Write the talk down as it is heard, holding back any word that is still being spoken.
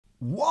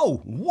Whoa,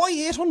 why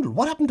 800?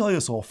 What happened to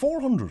ISO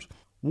 400?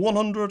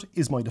 100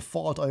 is my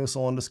default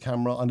ISO on this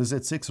camera. On the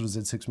Z6 or the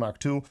Z6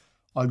 Mark II,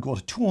 I'll go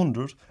to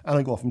 200 and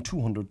I'll go from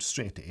 200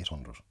 straight to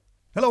 800.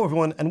 Hello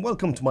everyone and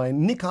welcome to my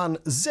Nikon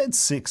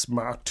Z6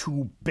 Mark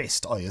II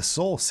Best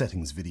ISO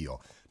Settings video.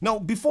 Now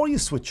before you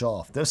switch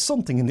off, there's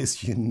something in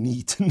this you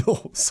need to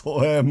know.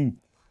 So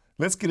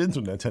let's get into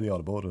it and I'll tell you all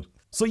about it.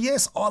 So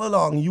yes, all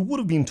along you would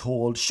have been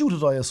told shoot at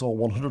ISO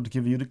 100 to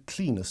give you the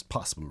cleanest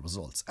possible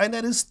results. And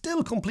that is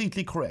still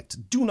completely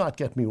correct, do not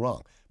get me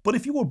wrong. But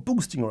if you were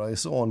boosting your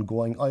ISO and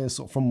going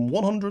ISO from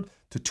 100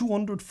 to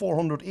 200,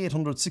 400,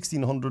 800,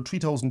 1600,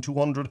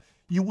 3200,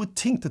 you would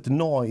think that the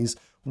noise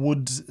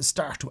would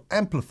start to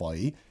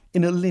amplify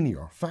in a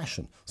linear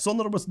fashion. So in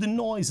other words, the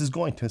noise is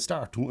going to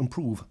start to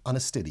improve on a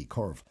steady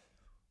curve.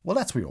 Well,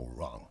 that's where you're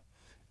wrong.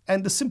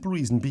 And the simple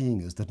reason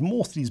being is that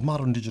most of these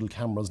modern digital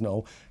cameras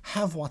now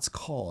have what's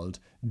called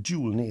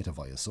dual native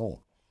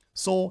ISO.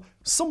 So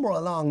somewhere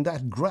along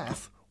that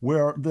graph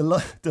where the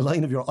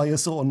line of your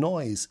ISO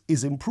noise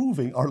is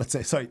improving, or let's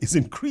say, sorry, is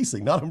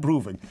increasing, not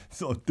improving.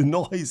 So the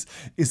noise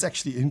is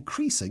actually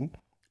increasing,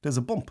 there's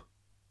a bump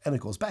and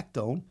it goes back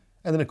down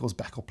and then it goes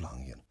back up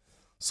long again.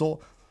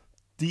 So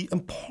the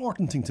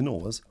important thing to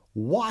know is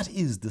what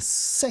is the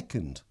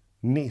second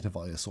native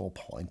ISO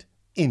point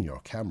in your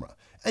camera.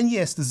 And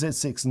yes, the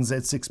Z6 and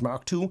Z6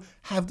 Mark II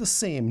have the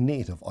same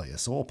native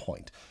ISO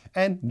point.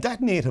 And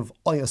that native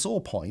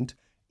ISO point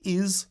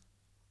is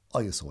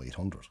ISO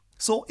 800.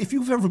 So if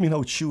you've ever been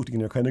out shooting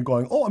and you're kind of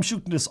going, oh, I'm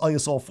shooting this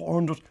ISO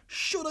 400,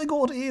 should I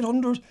go to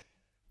 800?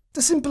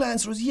 The simple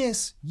answer is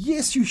yes.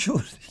 Yes, you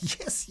should.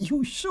 Yes,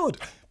 you should.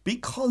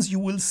 Because you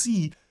will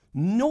see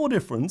no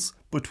difference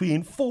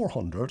between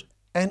 400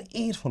 and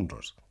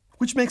 800,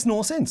 which makes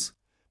no sense.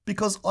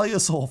 Because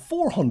ISO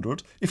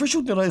 400, if you're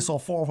shooting at ISO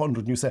 400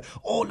 and you say,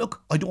 oh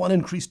look, I don't want to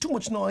increase too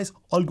much noise,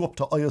 I'll go up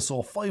to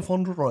ISO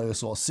 500 or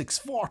ISO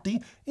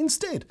 640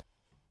 instead.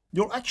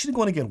 You're actually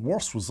going to get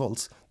worse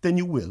results than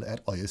you will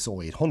at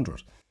ISO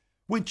 800,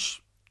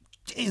 which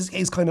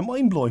is kind of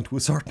mind-blowing to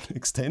a certain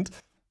extent,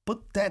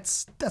 but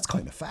that's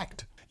kind of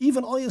fact.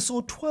 Even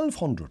ISO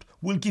 1200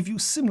 will give you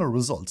similar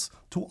results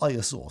to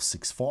ISO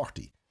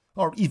 640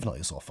 or even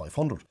ISO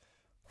 500,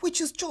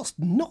 which is just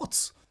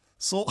nuts.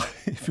 So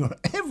if you're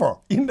ever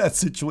in that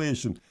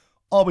situation,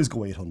 always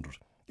go 800.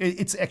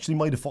 It's actually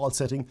my default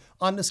setting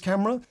on this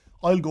camera.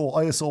 I'll go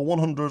ISO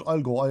 100, I'll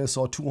go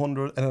ISO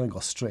 200, and then I'll go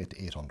straight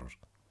to 800.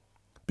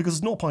 Because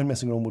there's no point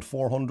messing around with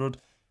 400,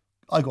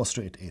 I'll go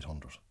straight to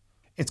 800.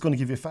 It's going to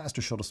give you a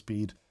faster shutter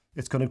speed.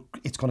 It's going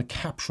to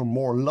capture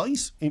more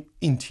light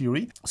in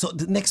theory. So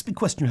the next big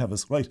question you have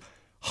is, right,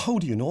 how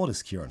do you know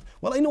this, Kieran?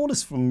 Well, I know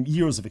this from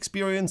years of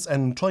experience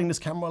and trying this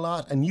camera a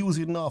lot and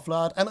using it an awful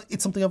lot. And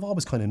it's something I've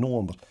always kind of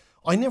known, but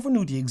I never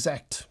knew the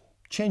exact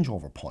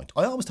changeover point.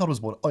 I always thought it was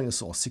about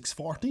ISO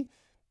 640,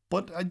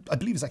 but I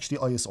believe it's actually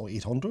ISO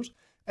 800.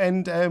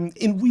 And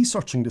in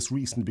researching this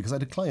recently, because I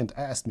had a client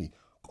ask me,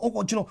 oh,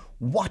 well, you know,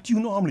 what do you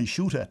normally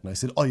shoot at? And I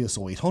said,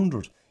 ISO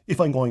 800. If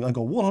I'm going, I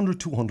go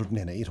 100, 200, and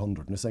then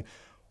 800. And they're saying,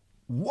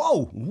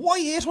 whoa, why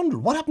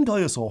 800? What happened to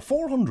ISO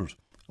 400?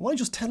 What I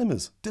just tell him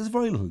is, there's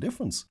very little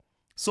difference.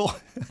 So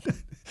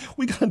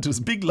we got into this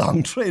big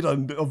long thread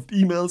of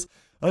emails.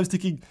 I was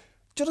thinking,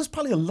 there's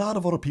probably a lot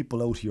of other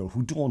people out here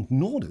who don't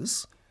know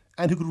this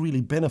and who could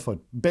really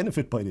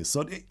benefit by this.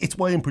 So it's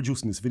why I'm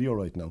producing this video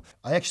right now.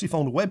 I actually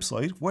found a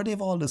website where they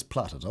have all this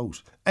plotted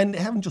out. And they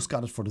haven't just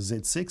got it for the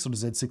Z6 or the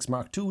Z6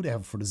 Mark II. They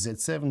have it for the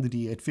Z7, the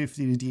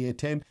D850, the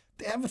D810.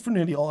 They have it for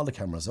nearly all the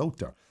cameras out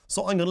there.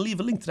 So I'm going to leave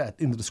a link to that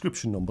in the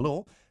description down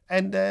below.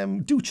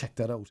 And do check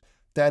that out.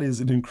 That is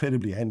an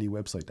incredibly handy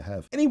website to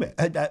have. Anyway,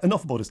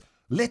 enough about this.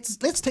 Let's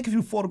take a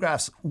few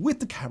photographs with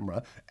the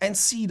camera and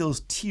see those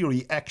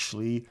theory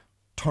actually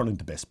turn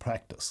into best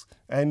practice.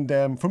 And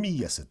for me,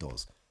 yes, it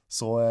does.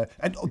 So,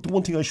 and the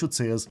one thing I should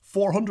say is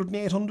 400 and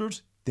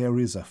 800, there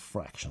is a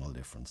fractional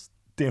difference.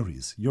 There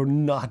is.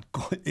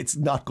 It's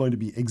not going to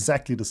be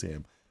exactly the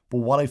same. But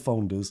what I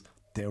found is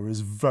there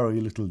is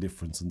very little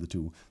difference in the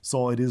two.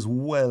 So it is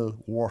well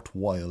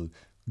worthwhile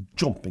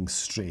jumping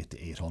straight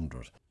to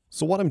 800.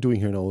 So what I'm doing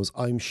here now is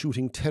I'm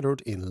shooting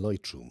tethered in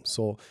Lightroom.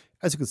 So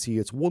as you can see,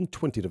 it's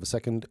 1/20th of a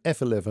second,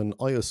 f11,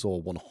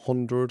 ISO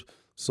 100.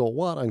 So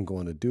what I'm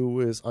going to do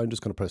is I'm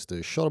just going to press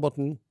the shutter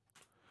button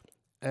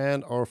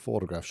and our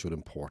photograph should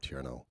import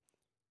here now.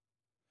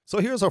 So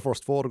here's our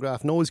first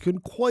photograph. Now as you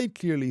can quite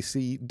clearly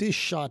see, this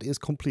shot is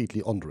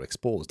completely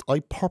underexposed. I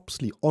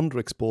purposely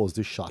underexposed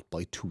this shot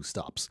by 2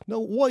 stops. Now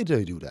why did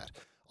I do that?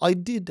 I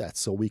did that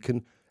so we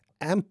can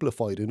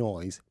amplify the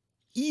noise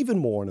even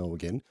more now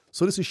again.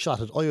 So this is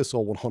shot at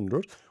ISO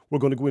 100. We're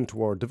going to go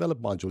into our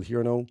develop module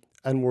here now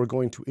and we're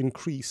going to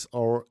increase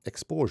our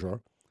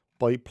exposure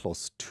by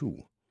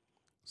 +2.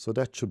 So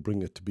that should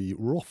bring it to be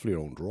roughly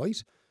around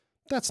right.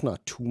 That's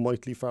not too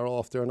mightily far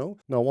off there now.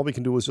 Now what we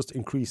can do is just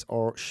increase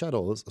our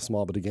shadows a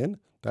small bit again.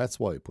 That's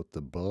why I put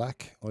the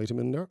black item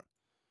in there.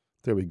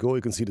 There we go.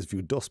 You can see there's a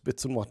few dust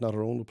bits and whatnot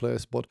around the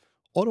place, but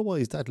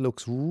Otherwise, that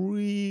looks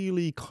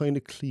really kind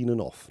of clean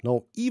enough.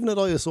 Now, even at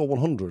ISO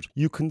 100,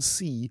 you can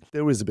see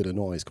there is a bit of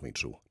noise coming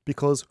through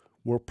because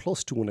we're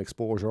 +2 in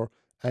exposure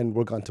and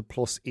we're going to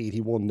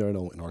 +81 there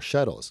now in our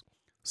shadows.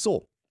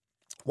 So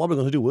what we're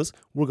going to do is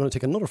we're going to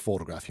take another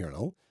photograph here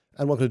now,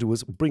 and what we're going to do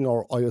is bring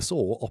our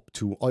ISO up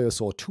to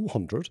ISO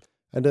 200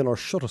 and then our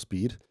shutter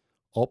speed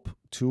up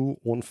to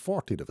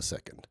 1/40th of a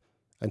second.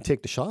 And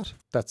take the shot.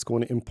 That's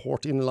going to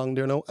import in along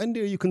there now. And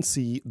there you can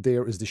see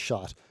there is the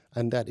shot,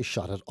 and that is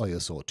shot at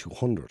ISO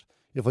 200.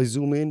 If I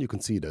zoom in, you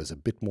can see there's a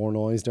bit more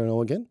noise there now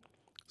again.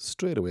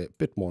 Straight away, a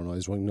bit more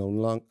noise running down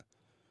along.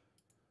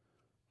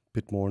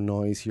 Bit more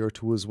noise here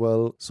too as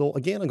well. So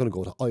again, I'm going to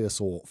go to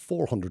ISO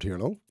 400 here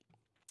now.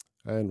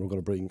 And we're going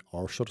to bring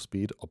our shutter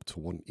speed up to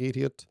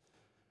 1/80th.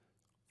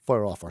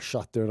 Fire off our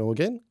shot there now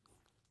again.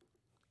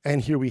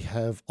 And here we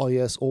have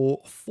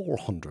ISO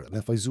 400. And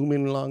if I zoom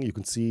in along, you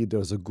can see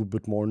there's a good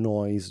bit more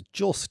noise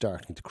just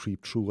starting to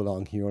creep through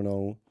along here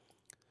now.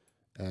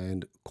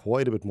 And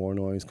quite a bit more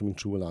noise coming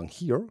through along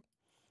here.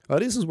 Now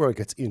this is where it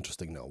gets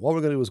interesting now. What we're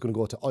going to do is going to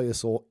go to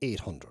ISO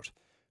 800.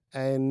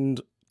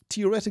 And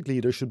theoretically,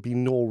 there should be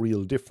no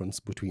real difference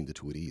between the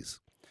two of these.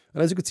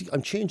 And as you can see,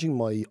 I'm changing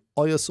my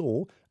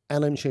ISO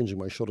and I'm changing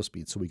my shutter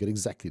speed so we get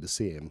exactly the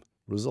same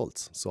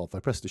results. So if I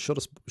press the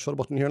shutter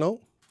button here now,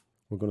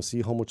 we're going to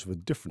see how much of a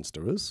difference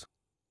there is.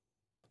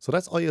 So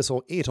that's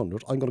ISO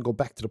 800. I'm going to go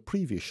back to the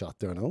previous shot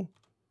there now.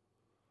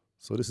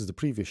 So this is the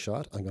previous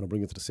shot. I'm going to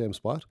bring it to the same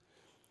spot.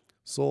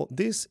 So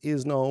this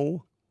is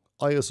now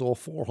ISO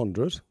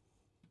 400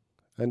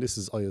 and this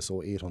is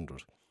ISO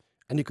 800.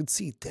 And you can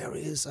see there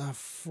is a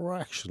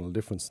fractional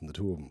difference in the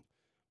two of them,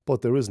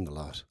 but there isn't a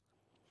lot.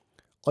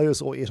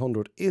 ISO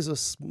 800 is a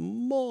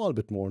small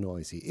bit more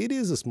noisy. It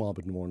is a small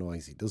bit more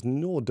noisy. There's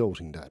no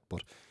doubting that,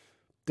 but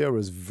there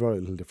is very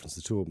little difference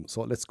in the two of them.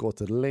 So let's go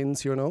to the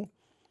lens here now,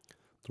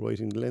 the right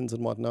in the lens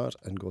and whatnot,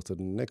 and go to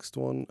the next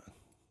one.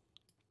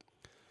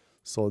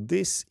 So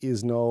this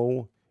is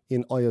now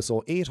in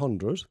ISO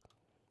 800,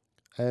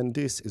 and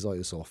this is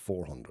ISO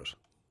 400.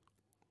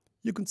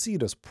 You can see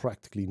there's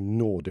practically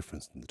no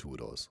difference in the two of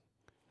those.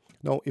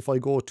 Now, if I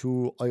go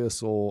to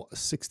ISO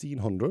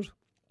 1600,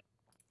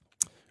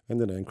 and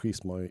then I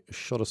increase my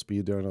shutter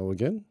speed there now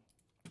again,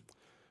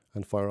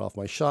 and fire off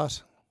my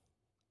shot,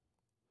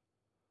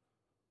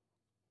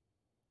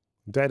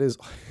 that is,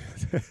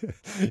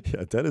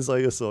 yeah, that is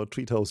ISO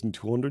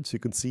 3200. So you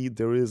can see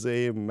there is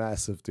a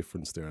massive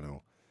difference there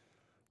now.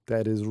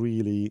 That is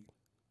really,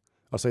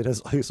 I'll say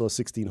that's ISO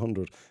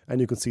 1600, and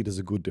you can see there's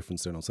a good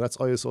difference there now. So that's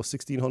ISO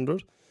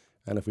 1600,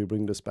 and if we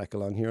bring this back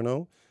along here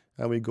now,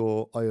 and we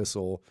go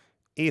ISO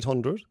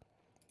 800,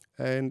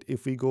 and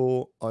if we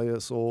go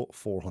ISO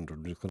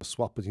 400, we're just going to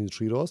swap between the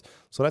three of those.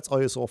 So that's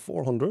ISO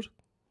 400,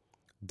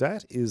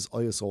 that is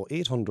ISO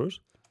 800,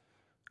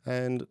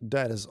 and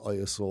that is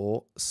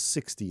ISO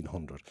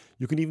 1600.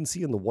 You can even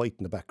see in the white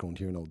in the background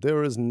here now,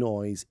 there is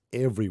noise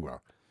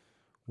everywhere.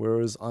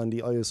 Whereas on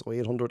the ISO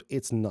 800,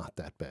 it's not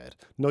that bad.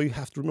 Now you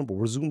have to remember,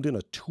 we're zoomed in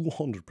at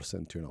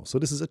 200% here now. So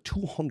this is a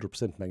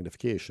 200%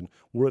 magnification.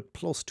 We're at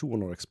 +2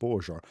 in our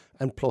exposure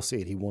and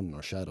 +81 in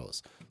our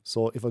shadows.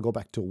 So if I go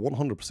back to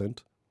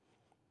 100%,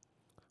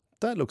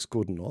 that looks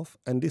good enough.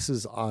 And this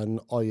is on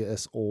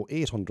ISO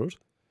 800.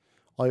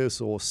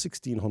 ISO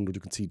 1600,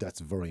 you can see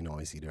that's very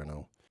noisy there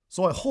now.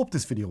 So I hope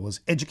this video was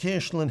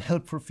educational and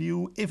helpful for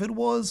you. If it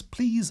was,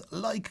 please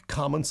like,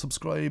 comment,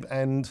 subscribe,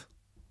 and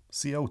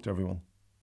see you out, everyone.